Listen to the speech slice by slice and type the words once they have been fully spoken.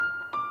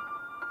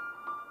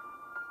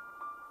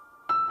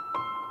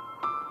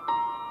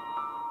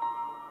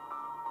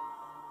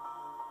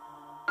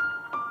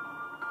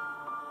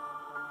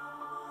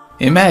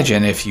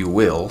Imagine, if you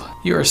will,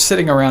 you are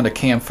sitting around a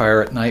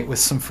campfire at night with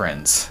some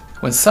friends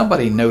when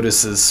somebody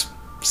notices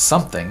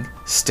something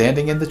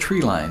standing in the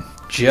tree line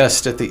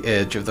just at the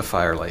edge of the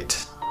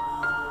firelight.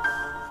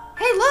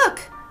 Hey, look!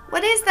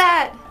 What is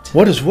that?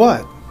 What is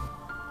what?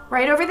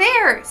 Right over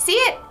there. See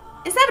it?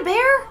 Is that a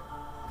bear?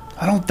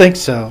 I don't think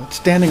so. It's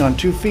standing on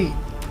 2 feet.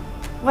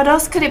 What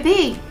else could it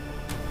be?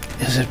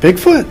 Is it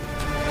Bigfoot?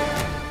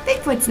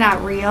 Bigfoot's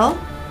not real.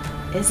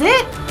 Is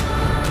it?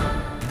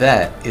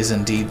 That is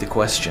indeed the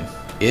question.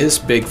 Is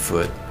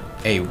Bigfoot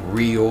a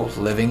real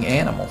living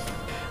animal?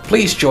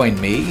 Please join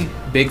me,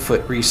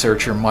 Bigfoot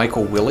researcher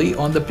Michael Willey,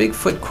 on the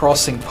Bigfoot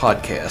Crossing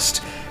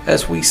podcast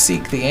as we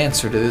seek the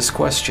answer to this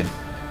question.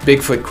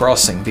 Bigfoot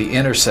Crossing, the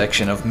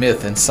intersection of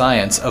myth and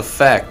science, of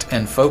fact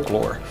and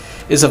folklore,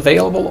 is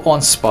available on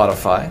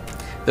Spotify,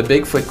 the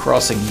Bigfoot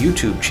Crossing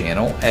YouTube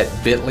channel at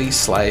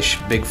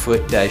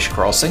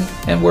bit.ly/Bigfoot-crossing,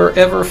 and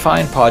wherever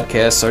fine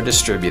podcasts are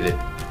distributed.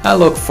 I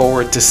look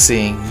forward to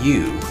seeing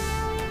you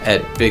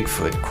at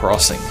Bigfoot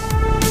Crossing.